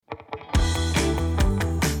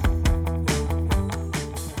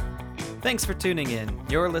Thanks for tuning in.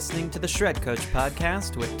 You're listening to the Shred Coach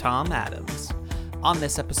podcast with Tom Adams. On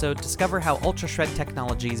this episode, discover how Ultra Shred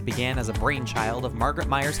Technologies began as a brainchild of Margaret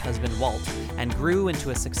Meier's husband Walt and grew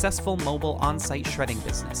into a successful mobile on-site shredding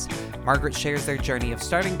business. Margaret shares their journey of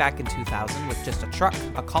starting back in 2000 with just a truck,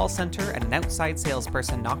 a call center, and an outside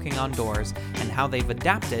salesperson knocking on doors, and how they've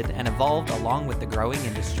adapted and evolved along with the growing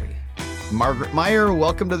industry. Margaret Meier,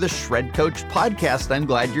 welcome to the Shred Coach podcast. I'm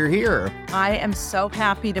glad you're here. I am so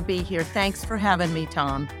happy to be here. Thanks for having me,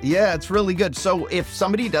 Tom. Yeah, it's really good. So if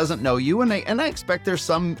somebody doesn't know you, and I expect there's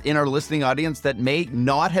some in our listening audience that may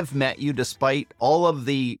not have met you despite all of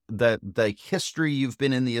the history you've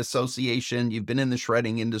been in the association, you've been in the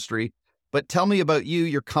shredding industry, but tell me about you,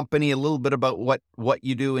 your company, a little bit about what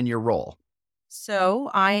you do in your role. So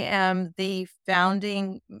I am the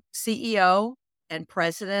founding CEO and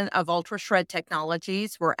president of Ultra Shred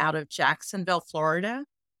Technologies. We're out of Jacksonville, Florida.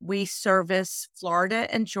 We service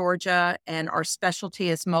Florida and Georgia, and our specialty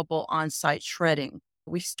is mobile on-site shredding.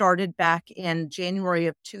 We started back in January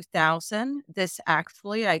of 2000.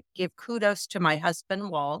 I give kudos to my husband,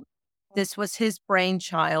 Walt. This was his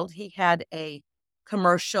brainchild. He had a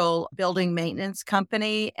commercial building maintenance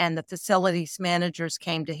company, and the facilities managers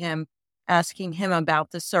came to him asking him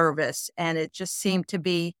about the service, and it just seemed to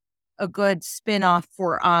be a good spin-off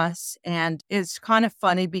for us. And it's kind of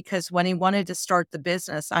funny because when he wanted to start the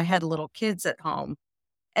business, I had little kids at home.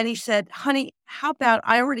 And he said, honey, how about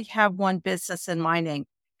I already have one business in my name.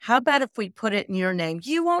 How about if we put it in your name?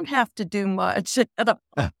 You won't have to do much.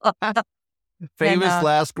 Famous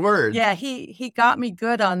last words. Yeah, he got me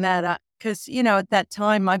good on that because, at that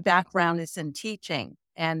time, my background is in teaching.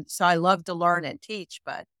 And so I love to learn and teach,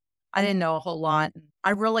 but I didn't know a whole lot.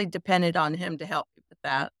 I really depended on him to help me with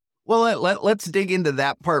that. Well, let's dig into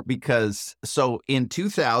that part because so in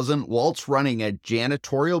 2000, Walt's running a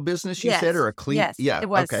janitorial business, you said, or a clean? Yes, yeah. It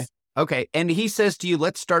was. Okay. And he says to you,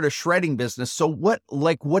 let's start a shredding business. So what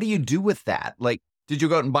do you do with that? Like, did you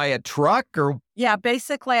go out and buy a truck or? Yeah,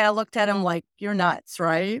 basically I looked at him like, you're nuts,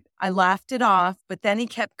 right? I laughed it off, but then he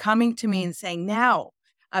kept coming to me and saying, now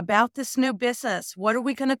about this new business, what are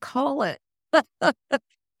we going to call it?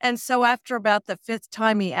 And so after about the fifth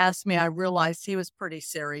time he asked me, I realized he was pretty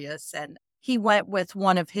serious. And he went with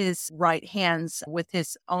one of his right hands with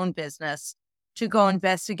his own business to go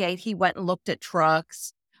investigate. He went and looked at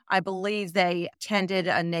trucks. I believe they attended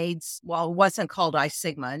a NAIDS, well, it wasn't called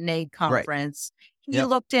iSigma, a NAID conference. Right. He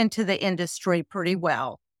looked into the industry pretty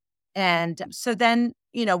well. And so then,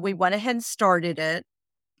 we went ahead and started it.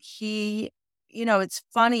 It's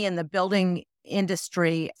funny in the building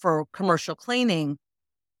industry for commercial cleaning,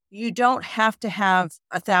 you don't have to have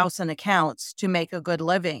 1,000 accounts to make a good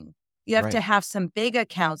living. You have to have some big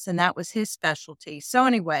accounts, and that was his specialty. So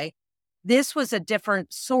anyway, this was a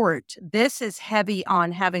different sort. This is heavy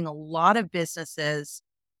on having a lot of businesses.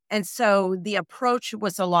 And so the approach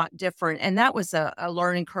was a lot different. And that was a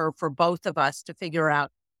learning curve for both of us to figure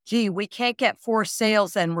out, gee, we can't get 4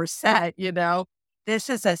 sales and we're set, This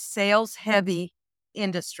is a sales-heavy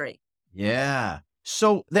industry. Yeah.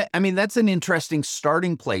 So that's an interesting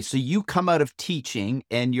starting place. So you come out of teaching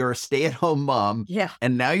and you're a stay-at-home mom. Yeah.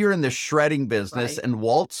 And now you're in the shredding business and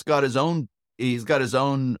Walt's got his own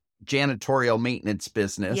janitorial maintenance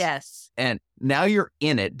business. Yes. And now you're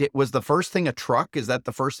in it. Was the first thing a truck? Is that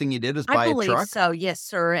the first thing you did is buy a truck? I believe so. Yes,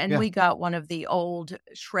 sir. And we got one of the old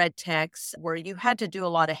shred techs where you had to do a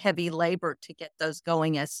lot of heavy labor to get those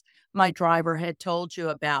going, as my driver had told you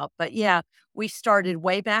about. But yeah, we started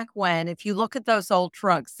way back when. If you look at those old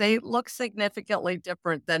trucks, they look significantly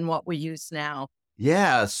different than what we use now.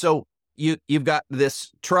 Yeah. So you've got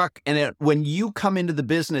this truck, and when you come into the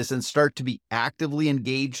business and start to be actively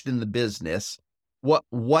engaged in the business,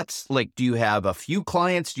 what's like, do you have a few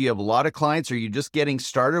clients? Do you have a lot of clients? Are you just getting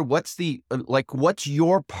started? What's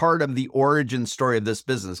your part of the origin story of this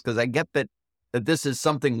business? Because I get that this is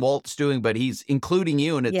something Walt's doing, but he's including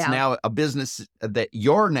you, and it's now a business that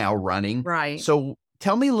you're now running. Right. So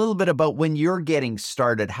tell me a little bit about when you're getting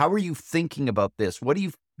started. How are you thinking about this? What are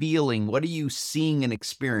you feeling? What are you seeing and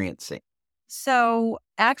experiencing? So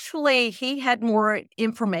actually, he had more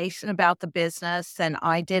information about the business than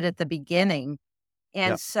I did at the beginning.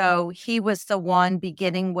 And so he was the one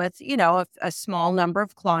beginning with, a small number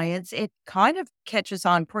of clients. It kind of catches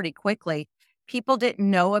on pretty quickly. People didn't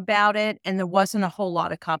know about it, and there wasn't a whole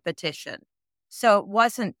lot of competition. So it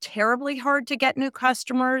wasn't terribly hard to get new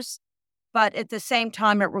customers, but at the same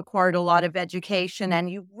time, it required a lot of education, and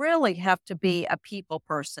you really have to be a people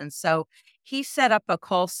person. So he set up a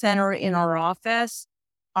call center in our office.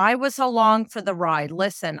 I was along for the ride.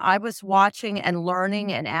 Listen, I was watching and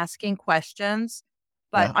learning and asking questions.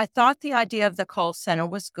 But I thought the idea of the call center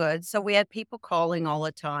was good. So we had people calling all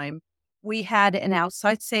the time. We had an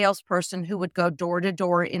outside salesperson who would go door to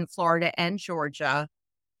door in Florida and Georgia.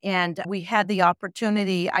 And we had the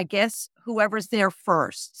opportunity, I guess, whoever's there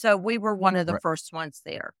first. So we were one of the first ones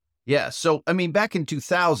there. Yeah. So, I mean, back in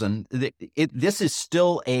 2000, this is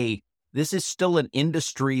still an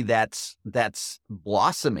industry that's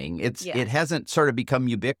blossoming. It hasn't sort of become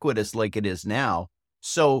ubiquitous like it is now.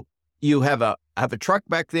 So you have a truck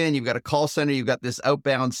back then, you've got a call center, you've got this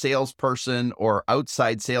outbound salesperson or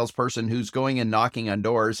outside salesperson who's going and knocking on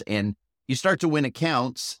doors, and you start to win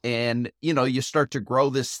accounts and, you start to grow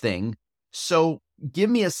this thing. So give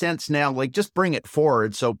me a sense now, like just bring it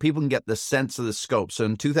forward so people can get the sense of the scope. So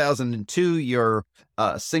in 2002, you're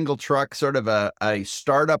a single truck, sort of a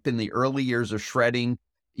startup in the early years of shredding.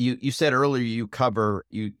 You said earlier you're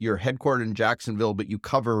headquartered in Jacksonville, but you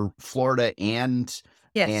cover Florida and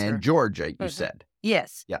Georgia, you said.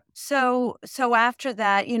 Yes. Yeah. So after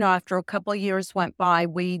that, after a couple of years went by,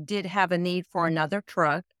 we did have a need for another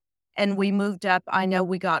truck and we moved up. I know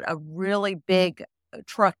we got a really big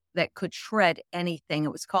truck that could shred anything.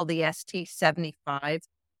 It was called the ST-75.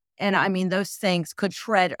 And I mean, those things could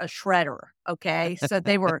shred a shredder. Okay. So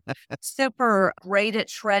they were super great at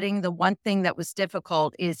shredding. The one thing that was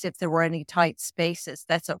difficult is if there were any tight spaces.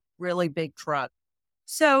 That's a really big truck.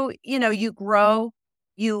 So, you grow,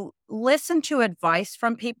 you listen to advice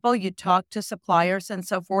from people, you talk to suppliers and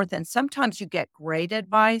so forth. And sometimes you get great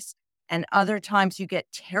advice and other times you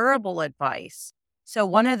get terrible advice. So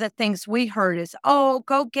one of the things we heard is,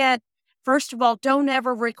 first of all, don't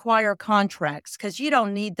ever require contracts because you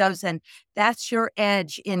don't need those. And that's your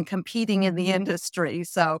edge in competing in the industry.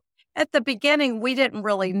 So at the beginning, we didn't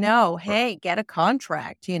really know, hey, get a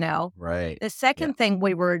contract, Right. The second thing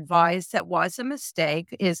we were advised that was a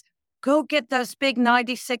mistake is go get those big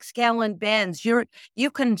 96-gallon bins.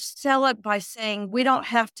 You can sell it by saying we don't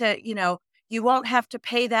have to, you won't have to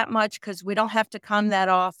pay that much because we don't have to come that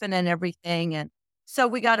often and everything. And so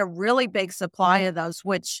we got a really big supply of those,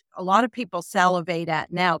 which a lot of people salivate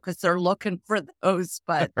at now because they're looking for those.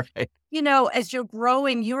 But, right. As you're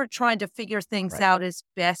growing, you're trying to figure things out as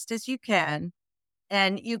best as you can.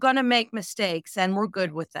 And you're going to make mistakes, and we're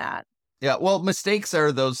good with that. Yeah, well, mistakes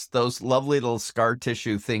are those lovely little scar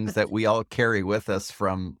tissue things that we all carry with us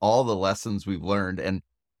from all the lessons we've learned. And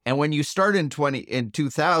when you start in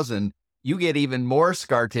 2000, you get even more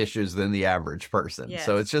scar tissues than the average person. Yes.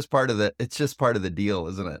 So it's just part of the deal,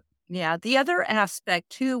 isn't it? Yeah. The other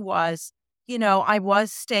aspect too was, I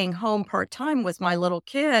was staying home part-time with my little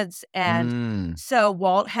kids. And so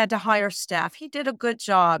Walt had to hire staff. He did a good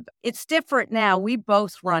job. It's different now. We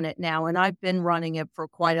both run it now. And I've been running it for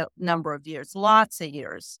quite a number of years, lots of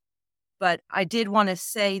years. But I did want to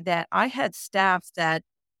say that I had staff that,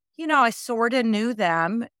 I sort of knew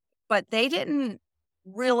them, but they didn't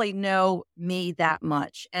really know me that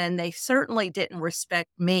much. And they certainly didn't respect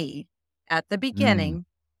me at the beginning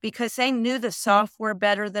because they knew the software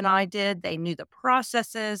better than I did. They knew the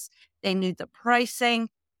processes, they knew the pricing.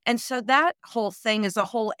 And so that whole thing is a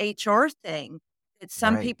whole HR thing that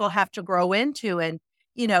some people have to grow into. And,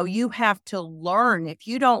 you have to learn. If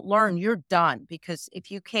you don't learn, you're done. Because if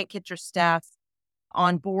you can't get your staff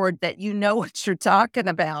on board that what you're talking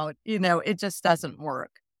about, it just doesn't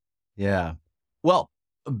work. Yeah. Well,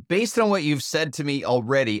 based on what you've said to me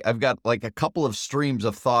already, I've got like a couple of streams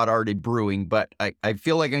of thought already brewing, but I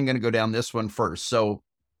feel like I'm going to go down this one first. So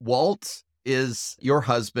Walt is your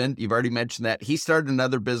husband. You've already mentioned that. He started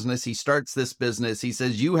another business. He starts this business. He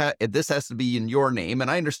says, this has to be in your name. And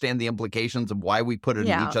I understand the implications of why we put it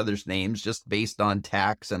in each other's names, just based on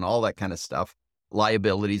tax and all that kind of stuff,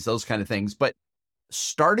 liabilities, those kind of things. But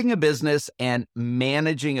starting a business and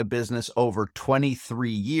managing a business over 23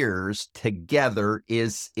 years together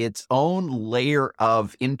is its own layer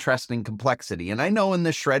of interesting complexity. And I know in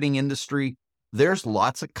the shredding industry, there's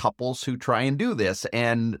lots of couples who try and do this,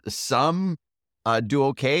 and some do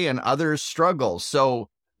okay and others struggle. So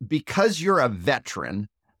because you're a veteran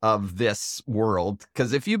of this world,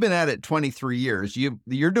 because if you've been at it 23 years,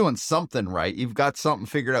 you're doing something right. You've got something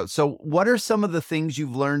figured out. So what are some of the things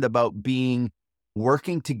you've learned about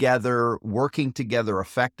working together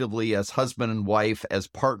effectively as husband and wife, as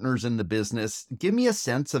partners in the business? Give me a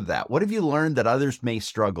sense of that. What have you learned that others may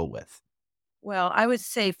struggle with? Well, I would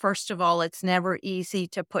say, first of all, it's never easy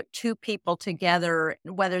to put two people together,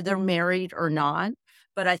 whether they're married or not.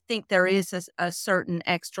 But I think there is a certain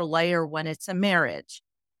extra layer when it's a marriage.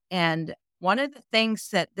 And one of the things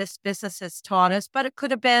that this business has taught us, but it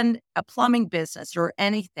could have been a plumbing business or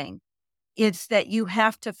anything, it's that you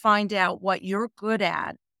have to find out what you're good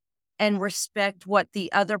at and respect what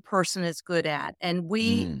the other person is good at. And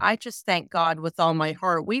I just thank God with all my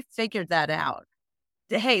heart, we figured that out.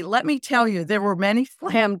 Hey, let me tell you, there were many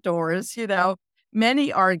slammed doors,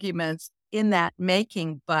 many arguments in that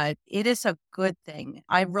making, but it is a good thing.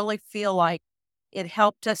 I really feel like it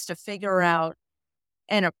helped us to figure out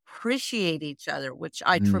and appreciate each other, which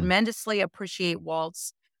I tremendously appreciate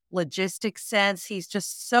Walt's logistics sense. He's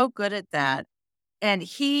just so good at that. And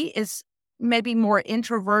he is maybe more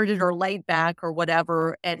introverted or laid back or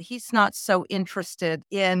whatever, and he's not so interested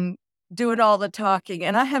in doing all the talking,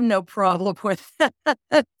 and I have no problem with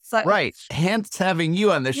that. So, right. Hence having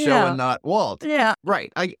you on the show and not Walt. Yeah.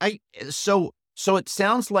 Right. So it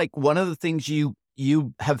sounds like one of the things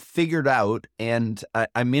you have figured out, and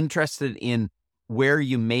I'm interested in where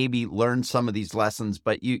you maybe learned some of these lessons,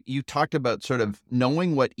 but you talked about sort of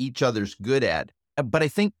knowing what each other's good at. But I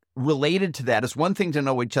think related to that is one thing to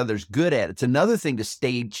know what each other's good at. It's another thing to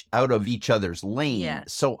stage out of each other's lane. Yeah.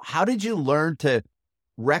 So how did you learn to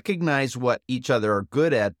recognize what each other are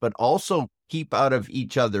good at, but also keep out of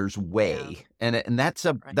each other's way? Yeah. And that's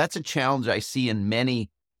a challenge I see in many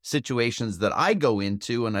situations that I go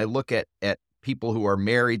into, and I look at people who are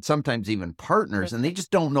married, sometimes even partners, and they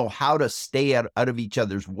just don't know how to stay out of each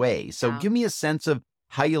other's way. So give me a sense of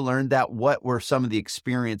how you learned that. What were some of the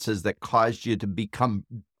experiences that caused you to become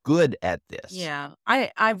good at this? Yeah,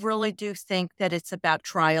 I really do think that it's about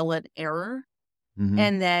trial and error,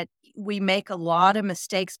 and that we make a lot of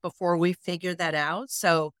mistakes before we figure that out.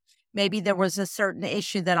 So maybe there was a certain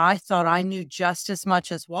issue that I thought I knew just as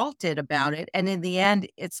much as Walt did about it. And in the end,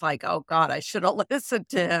 it's like, oh God, I should have listened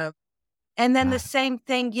to him. And then the same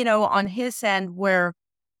thing, on his end, where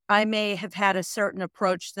I may have had a certain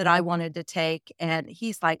approach that I wanted to take. And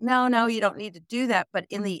he's like, no, you don't need to do that. But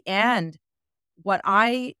in the end, what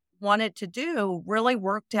I wanted to do really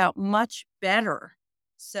worked out much better.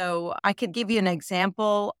 So I could give you an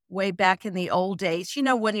example way back in the old days.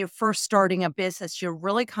 When you're first starting a business, you're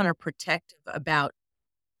really kind of protective about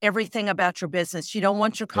everything about your business. You don't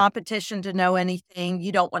want your competition to know anything.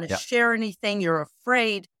 You don't want to share anything. You're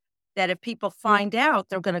afraid that if people find out,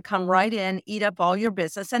 they're going to come right in, eat up all your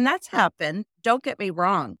business. And that's happened. Don't get me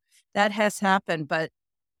wrong. That has happened. But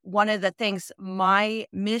one of the things, my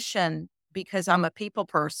mission, because I'm a people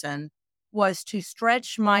person, was to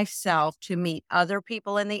stretch myself to meet other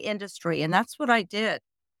people in the industry. And that's what I did.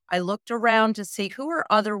 I looked around to see who are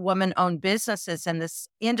other women-owned businesses in this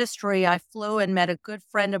industry. I flew and met a good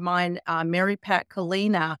friend of mine, Mary Pat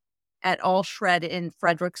Kalina, at All Shred in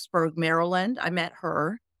Fredericksburg, Maryland. I met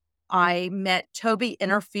her. I met Toby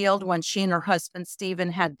Innerfield when she and her husband,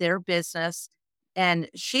 Stephen, had their business. And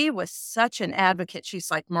she was such an advocate. She's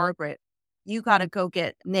like, Margaret, you got to go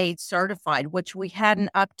get NAID certified, which we hadn't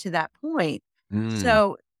up to that point.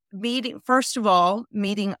 So first of all,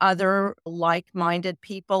 meeting other like-minded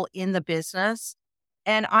people in the business.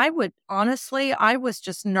 And I was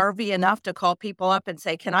just nervy enough to call people up and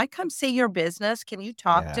say, can I come see your business? Can you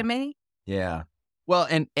talk to me? Yeah. Well,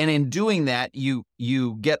 and in doing that, you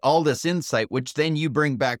get all this insight, which then you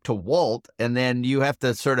bring back to Walt, and then you have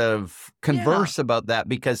to sort of converse about that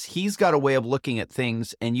because he's got a way of looking at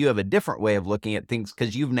things and you have a different way of looking at things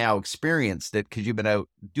because you've now experienced it because you've been out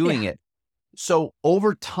doing it. So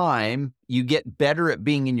over time, you get better at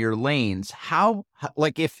being in your lanes. How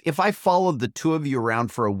like if I followed the two of you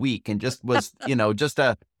around for a week and just was,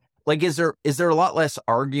 is there a lot less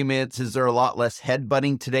arguments? Is there a lot less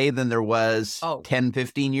headbutting today than there was 10,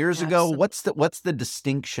 15 years ago? What's the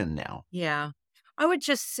distinction now? Yeah, I would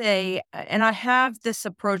just say, and I have this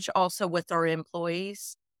approach also with our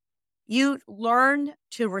employees, you learn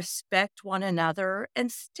to respect one another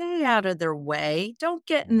and stay out of their way. Don't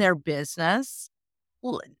get in their business.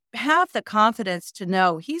 Have the confidence to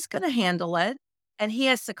know he's going to handle it. And he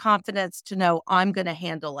has the confidence to know I'm going to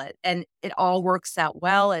handle it. And it all works out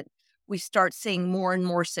well. And we start seeing more and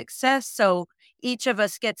more success. So each of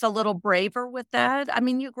us gets a little braver with that. I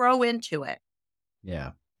mean, you grow into it.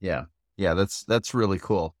 Yeah. That's really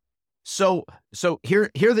cool. So here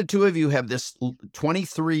the two of you have this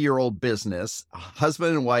 23-year-old business,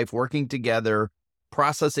 husband and wife working together,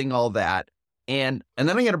 processing all that. And then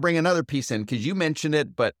I'm going to bring another piece in because you mentioned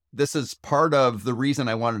it, but this is part of the reason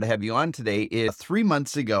I wanted to have you on today. Is 3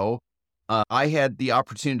 months ago, I had the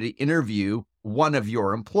opportunity to interview one of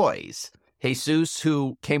your employees, Jesus,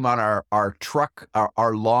 who came on our truck,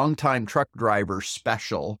 our longtime truck driver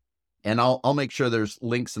special. And I'll make sure there's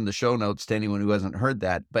links in the show notes to anyone who hasn't heard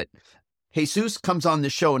that. But Jesus comes on the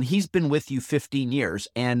show and he's been with you 15 years.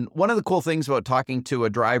 And one of the cool things about talking to a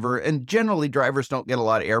driver, and generally drivers don't get a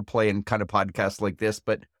lot of airplay in kind of podcasts like this,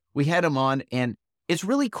 but we had him on and it's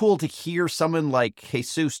really cool to hear someone like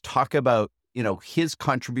Jesus talk about, his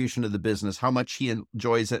contribution to the business, how much he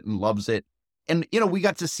enjoys it and loves it. And, we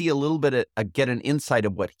got to see a little bit of get an insight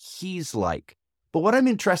of what he's like. But what I'm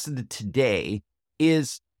interested in today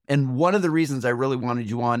is, and one of the reasons I really wanted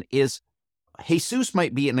you on is Jesus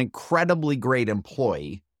might be an incredibly great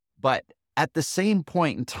employee, but at the same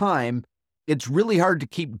point in time, it's really hard to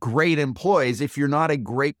keep great employees if you're not a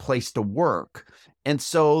great place to work. And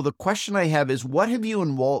so the question I have is, what have you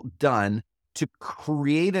and Walt done to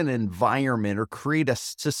create an environment or create a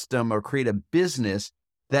system or create a business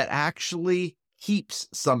that actually keeps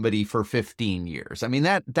somebody for 15 years? I mean,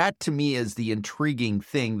 that to me is the intriguing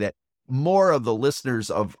thing that more of the listeners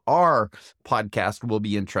of our podcast will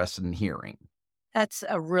be interested in hearing. That's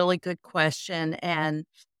a really good question. And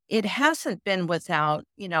it hasn't been without,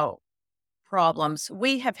 problems.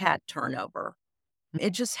 We have had turnover. It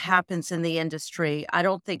just happens in the industry. I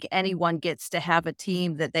don't think anyone gets to have a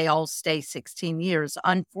team that they all stay 16 years,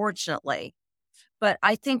 unfortunately. But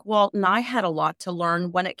I think Walt and I had a lot to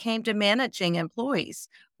learn when it came to managing employees.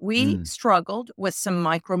 We struggled with some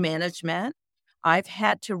micromanagement. I've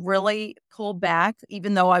had to really pull back,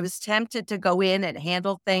 even though I was tempted to go in and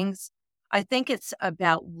handle things. I think it's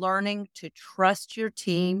about learning to trust your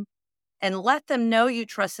team and let them know you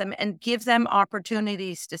trust them and give them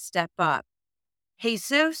opportunities to step up.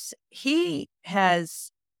 Jesus, he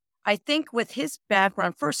has, I think with his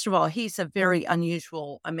background, first of all, he's a very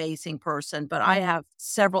unusual, amazing person, but I have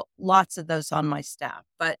lots of those on my staff.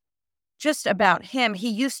 But just about him, he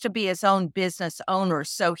used to be his own business owner.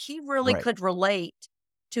 So he really could relate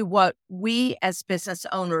to what we as business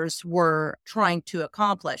owners were trying to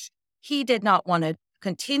accomplish. He did not want to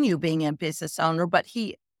continue being a business owner, but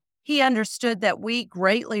he understood that we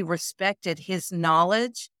greatly respected his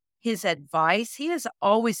knowledge, his advice. He is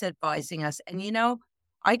always advising us. And,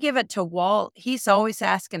 I give it to Walt. He's always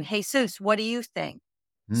asking, Jesus, what do you think?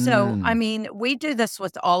 So, I mean, we do this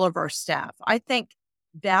with all of our staff. I think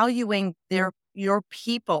valuing your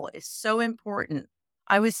people is so important.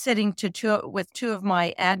 I was sitting with two of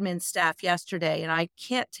my admin staff yesterday, and I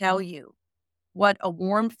can't tell you what a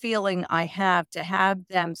warm feeling I have to have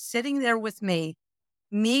them sitting there with me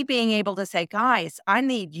being able to say, guys, I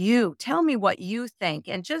need you. Tell me what you think.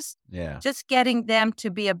 And just getting them to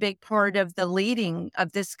be a big part of the leading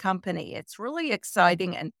of this company. It's really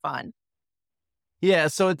exciting and fun. Yeah,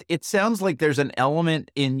 so it sounds like there's an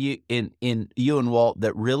element in you and Walt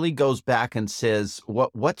that really goes back and says,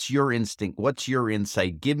 what's your instinct? What's your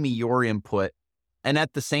insight? Give me your input. And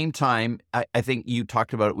at the same time, I think you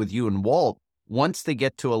talked about it with you and Walt. Once they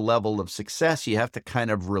get to a level of success, you have to kind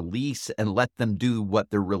of release and let them do what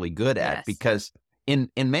they're really good at. Yes. Because in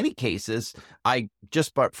many cases,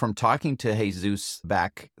 from talking to Jesus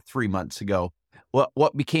back 3 months ago,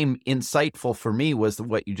 what became insightful for me was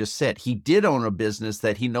what you just said. He did own a business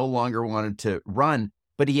that he no longer wanted to run,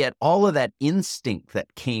 but he had all of that instinct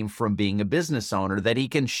that came from being a business owner that he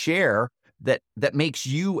can share that makes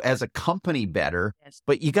you as a company better. Yes.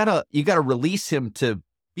 But you gotta release him to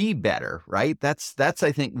be better, right? That's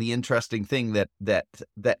I think the interesting thing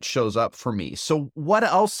that shows up for me. So what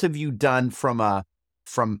else have you done from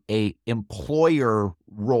a employer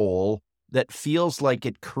role that feels like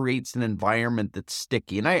it creates an environment that's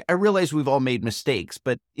sticky? And I realize we've all made mistakes,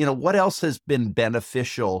 but what else has been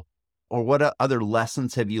beneficial, or what other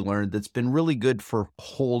lessons have you learned that's been really good for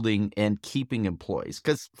holding and keeping employees?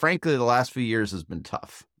 Because frankly, the last few years has been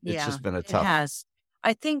tough. It's just been a tough. It has.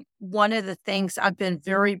 I think one of the things, I've been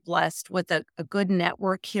very blessed with a good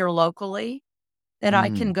network here locally that I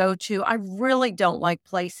can go to. I really don't like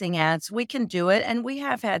placing ads. We can do it, and we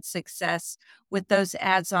have had success with those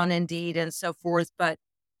ads on Indeed and so forth. But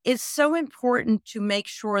it's so important to make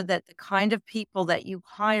sure that the kind of people that you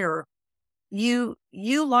hire, you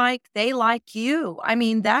like, they like you. I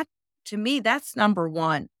mean, that to me, that's number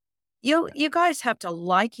one. You guys have to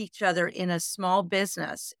like each other in a small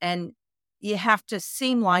business, and you have to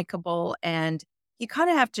seem likable, and you kind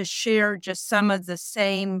of have to share just some of the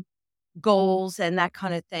same goals and that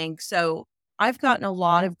kind of thing. So I've gotten a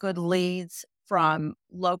lot of good leads from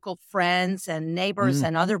local friends and neighbors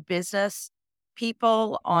and other business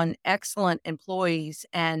people on excellent employees.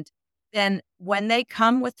 And then when they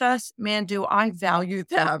come with us, man, do I value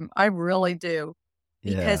them. I really do.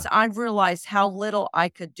 Because I've realized how little I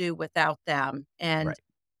could do without them. And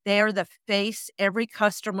they're the face every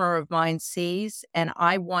customer of mine sees. And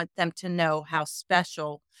I want them to know how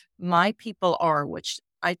special my people are, which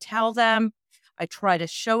I tell them. I try to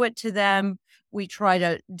show it to them. We try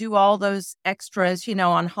to do all those extras,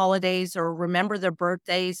 on holidays, or remember their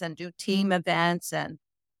birthdays and do team events and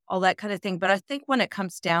all that kind of thing. But I think when it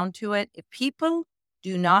comes down to it, if people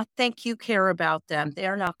do not think you care about them,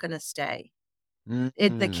 they're not going to stay. The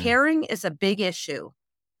Mm-hmm. caring is a big issue.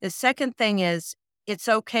 The second thing is it's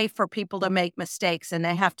okay for people to make mistakes and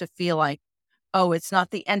they have to feel like, oh, it's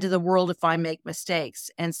not the end of the world if I make mistakes.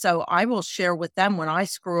 And so I will share with them when I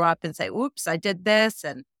screw up and say, oops, I did this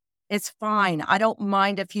and it's fine. I don't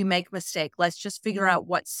mind if you make a mistake. Let's just figure out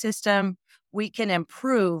what system we can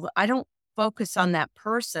improve. I don't focus on that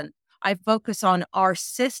person. I focus on our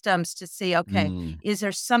systems to see, okay, Mm. is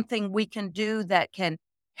there something we can do that can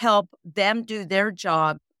help them do their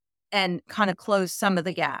job and kind of close some of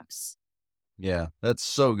the gaps? Yeah, that's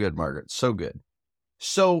so good, Margaret. So good.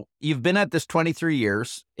 So you've been at this 23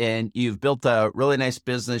 years and you've built a really nice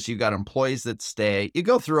business. You've got employees that stay. You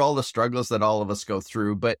go through all the struggles that all of us go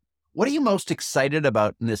through, but what are you most excited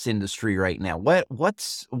about in this industry right now? What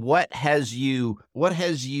has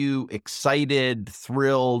you excited,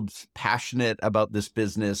 thrilled, passionate about this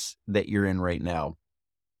business that you're in right now?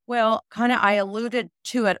 Well, kind of, I alluded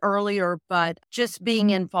to it earlier, but just being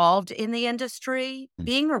involved in the industry, Mm.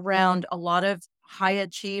 being around a lot of high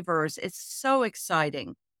achievers, it's so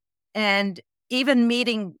exciting. And even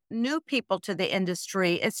meeting new people to the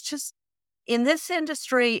industry, it's just in this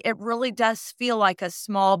industry, it really does feel like a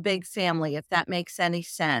small, big family, if that makes any Yep.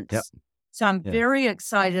 sense. So I'm Yeah. very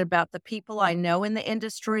excited about the people I know in the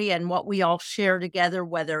industry and what we all share together,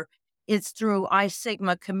 whether it's through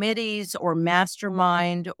iSigma committees or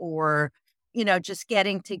mastermind or, just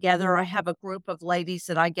getting together. I have a group of ladies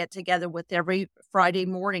that I get together with every Friday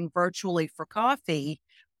morning virtually for coffee.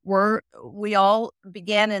 We all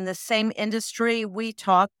began in the same industry. We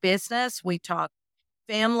talk business, we talk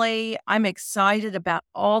family. I'm excited about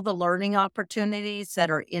all the learning opportunities that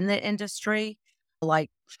are in the industry, like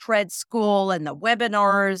Shred School and the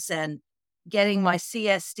webinars and getting my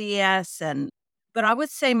CSDS. But I would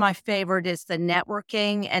say my favorite is the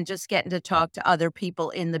networking and just getting to talk to other people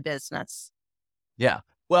in the business. Yeah.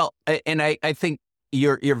 Well, I think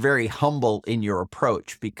you're very humble in your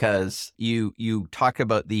approach because you talk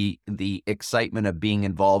about the excitement of being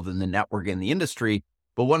involved in the network in the industry.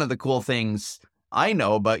 But one of the cool things I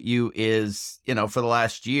know about you is, for the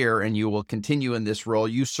last year, and you will continue in this role,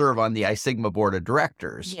 you serve on the iSigma board of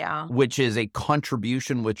directors, Yeah. which is a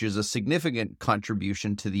significant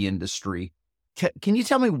contribution to the industry. Can you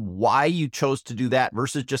tell me why you chose to do that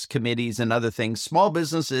versus just committees and other things? Small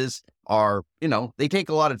businesses are, they take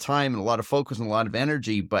a lot of time and a lot of focus and a lot of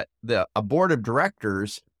energy, but a board of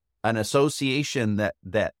directors, an association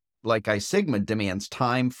that like iSigma demands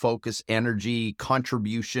time, focus, energy,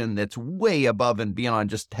 contribution that's way above and beyond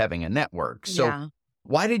just having a network. So Yeah.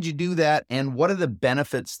 why did you do that? And what are the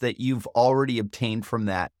benefits that you've already obtained from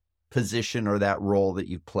that position or that role that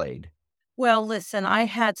you've played? Well, listen, I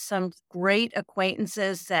had some great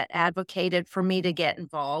acquaintances that advocated for me to get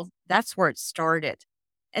involved. That's where it started.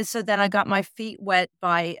 And so then I got my feet wet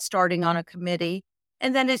by starting on a committee.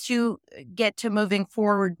 And then as you get to moving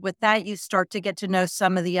forward with that, you start to get to know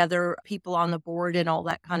some of the other people on the board and all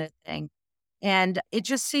that kind of thing. And it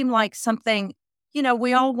just seemed like something,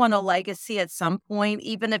 we all want a legacy at some point,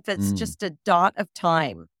 even if it's Mm, just a dot of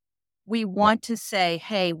time. We yeah, want to say,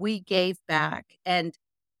 hey, we gave back. And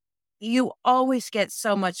you always get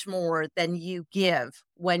so much more than you give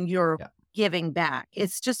when you're yeah, giving back.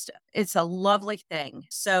 It's a lovely thing.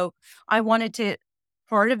 So I wanted to,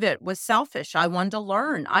 part of it was selfish. I wanted to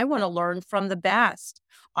learn. I want to learn from the best.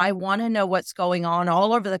 I want to know what's going on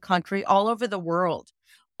all over the country, all over the world.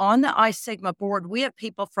 On the iSigma board, we have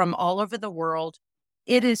people from all over the world.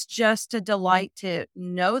 It is just a delight to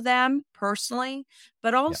know them personally,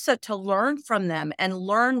 but yeah, also to learn from them and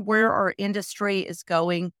learn where our industry is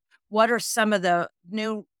going. What are some of the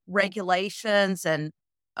new regulations and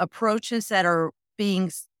approaches that are being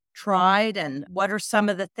tried? And what are some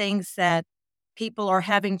of the things that people are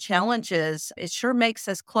having challenges? It sure makes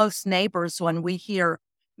us close neighbors when we hear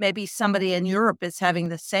maybe somebody in Europe is having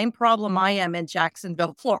the same problem I am in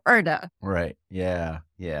Jacksonville, Florida. right. Yeah,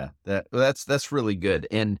 yeah. That's really good.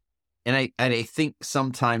 And I think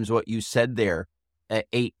sometimes what you said there,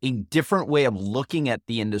 a different way of looking at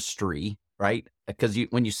the industry, right? Because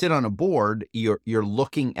when you sit on a board, you're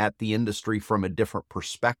looking at the industry from a different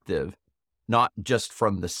perspective, not just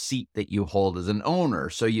from the seat that you hold as an owner.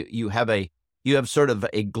 So you have sort of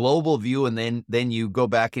a global view, and then you go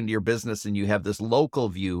back into your business and you have this local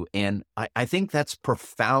view. And I think that's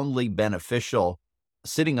profoundly beneficial.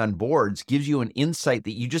 Sitting on boards gives you an insight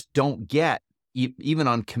that you just don't get even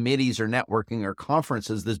on committees or networking or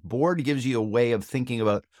conferences. This board gives you a way of thinking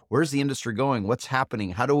about where's the industry going, what's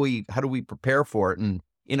happening, how do we prepare for it, and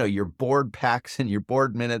your board packs and your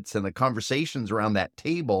board minutes and the conversations around that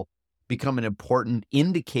table become an important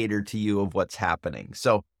indicator to you of what's happening.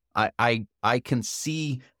 So I can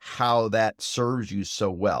see how that serves you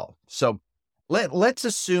so well. So let's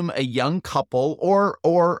assume a young couple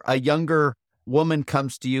or a younger woman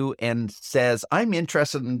comes to you and says, I'm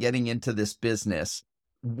interested in getting into this business.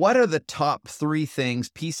 What are the top 3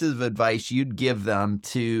 pieces of advice you'd give them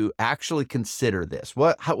to actually consider this?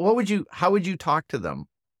 How would you talk to them?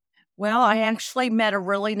 Well, I actually met a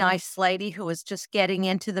really nice lady who was just getting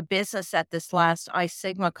into the business at this last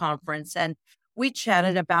iSigma conference, and we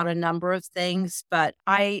chatted about a number of things, but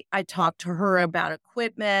I talked to her about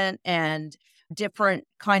equipment and different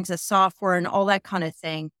kinds of software and all that kind of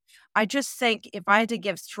thing. I just think if I had to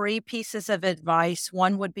give 3 pieces of advice,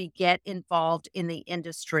 one would be get involved in the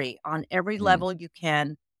industry on every Mm, level you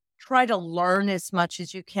can. Try to learn as much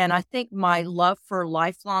as you can. I think my love for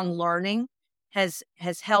lifelong learning has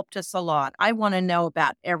helped us a lot. I want to know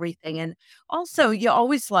about everything. And also you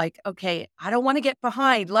always like, okay, I don't want to get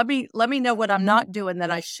behind. Let me know what I'm not doing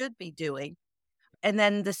that I should be doing. And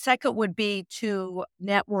then the second would be to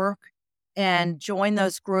network and join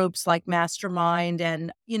those groups like Mastermind.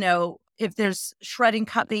 And, if there's shredding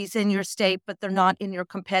companies in your state, but they're not in your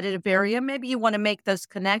competitive area, maybe you want to make those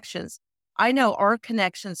connections. I know our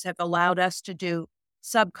connections have allowed us to do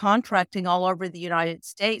subcontracting all over the United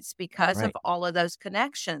States because of right. all of those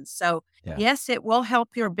connections. So, Yeah. yes, it will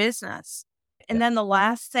help your business. And Yeah. then the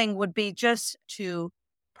last thing would be just to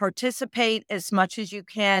participate as much as you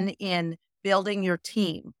can in building your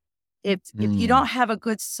team. If you Mm, don't have a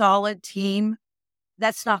good solid team,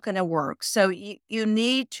 that's not going to work. So you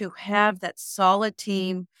need to have that solid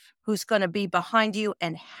team who's going to be behind you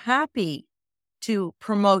and happy to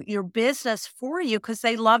promote your business for you because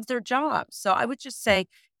they love their job. So I would just say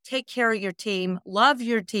take care of your team, love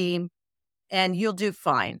your team, and you'll do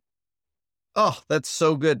fine. Oh, that's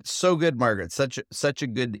so good. So good, Margaret. Such a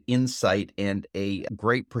good insight and a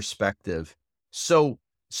great perspective. So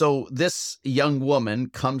so this young woman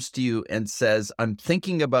comes to you and says, I'm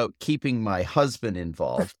thinking about keeping my husband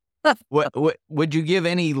involved. What would you give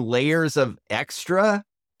any layers of extra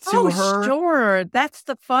to Oh, her? sure. That's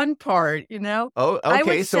the fun part. Oh, I would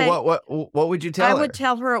okay. So say, what would you I tell would her?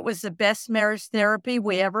 tell her it was the best marriage therapy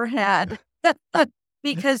we ever had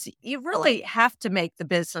because you really have to make the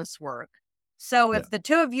business work. So Yeah. if the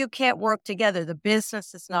two of you can't work together, the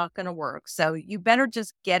business is not going to work. So you better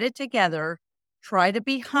just get it together, try to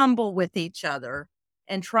be humble with each other,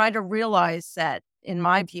 and try to realize that, in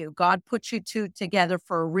my view, God put you two together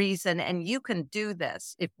for a reason and you can do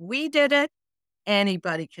this. If we did it,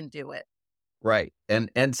 anybody can do it. Right.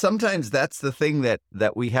 And sometimes that's the thing that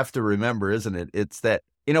we have to remember, isn't it? It's that,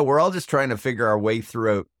 we're all just trying to figure our way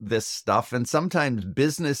throughout this stuff. And sometimes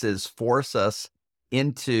businesses force us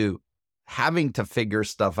into having to figure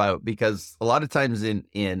stuff out because a lot of times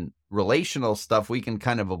in relational stuff we can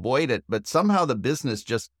kind of avoid it, but somehow the business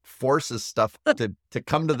just forces stuff to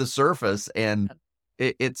come to the surface, and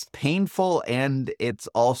it's painful and it's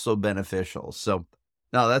also beneficial. So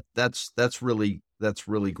no, that's really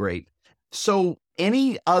great. So,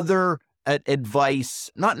 any other advice,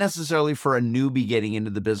 not necessarily for a newbie getting into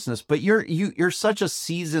the business, but you're such a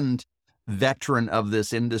seasoned veteran of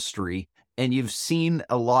this industry, and you've seen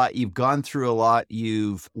a lot, you've gone through a lot,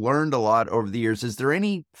 you've learned a lot over the years. Is there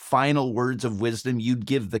any final words of wisdom you'd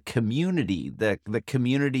give the community, the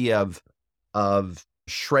community of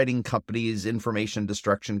shredding companies, information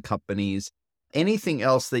destruction companies, anything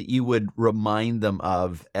else that you would remind them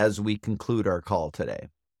of as we conclude our call today?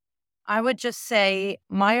 I would just say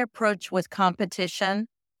my approach with competition,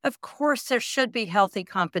 of course, there should be healthy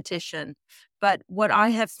competition. But what I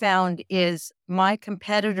have found is my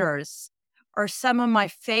competitors are some of my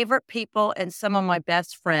favorite people and some of my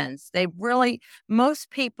best friends. Most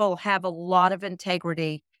people have a lot of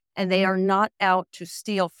integrity and they are not out to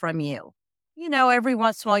steal from you. Every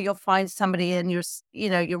once in a while you'll find somebody and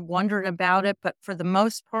you're wondering about it. But for the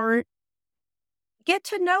most part, get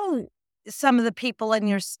to know some of the people in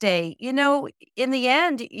your state. In the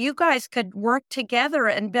end, you guys could work together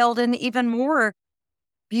and build an even more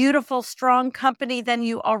beautiful, strong company than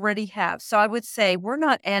you already have. So I would say we're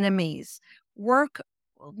not enemies. Work,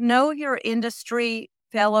 know your industry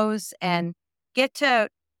fellows and get to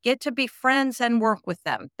be friends and work with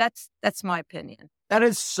them. That's my opinion. That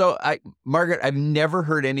is Margaret, I've never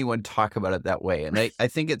heard anyone talk about it that way. And I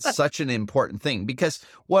think it's such an important thing because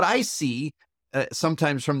what I see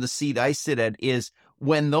sometimes from the seat I sit at is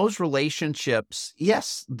when those relationships,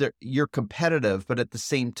 yes, you're competitive, but at the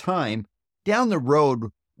same time, down the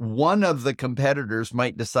road, one of the competitors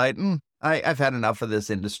might decide, I've had enough of this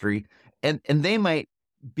industry. And they might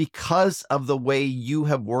because of the way you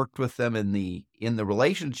have worked with them in the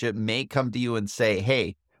relationship, may come to you and say,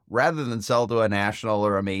 hey, rather than sell to a national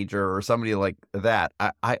or a major or somebody like that,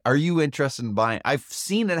 are you interested in buying? I've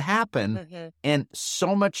seen it happen. And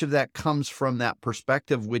so much of that comes from that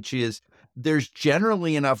perspective, which is there's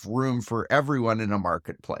generally enough room for everyone in a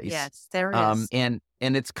marketplace. Yes, there is. And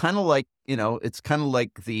it's kind of like, it's kind of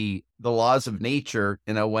like the laws of nature,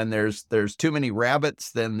 when there's too many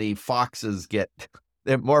rabbits, then the foxes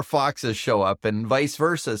more foxes show up and vice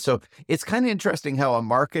versa. So it's kind of interesting how a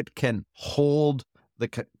market can hold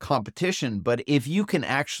the competition, but if you can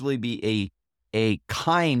actually be a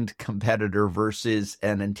kind competitor versus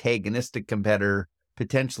an antagonistic competitor,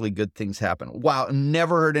 potentially good things happen. Wow,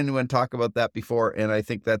 never heard anyone talk about that before, and I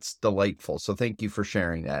think that's delightful. So thank you for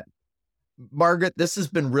sharing that. Margaret, this has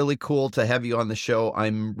been really cool to have you on the show.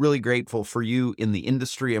 I'm really grateful for you in the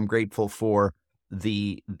industry. I'm grateful for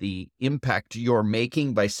the impact you're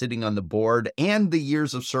making by sitting on the board and the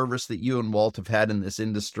years of service that you and Walt have had in this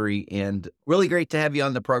industry. And really great to have you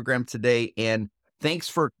on the program today. And thanks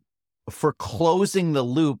for closing the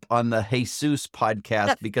loop on the Jesus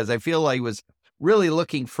podcast, because I feel I was really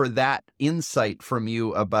looking for that insight from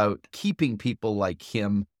you about keeping people like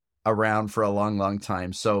him around for a long, long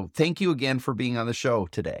time. So thank you again for being on the show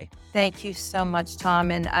today. Thank you so much,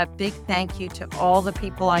 Tom. And a big thank you to all the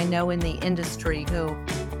people I know in the industry who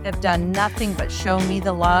have done nothing but show me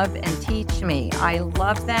the love and teach me. I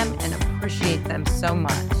love them and appreciate them so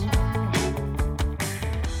much.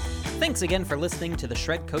 Thanks again for listening to the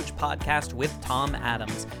Shred Coach podcast with Tom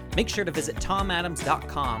Adams. Make sure to visit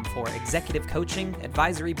tomadams.com for executive coaching,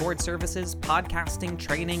 advisory board services, podcasting,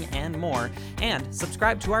 training, and more. And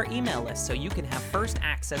subscribe to our email list so you can have first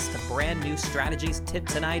access to brand new strategies,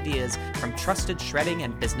 tips, and ideas from trusted shredding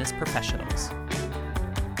and business professionals.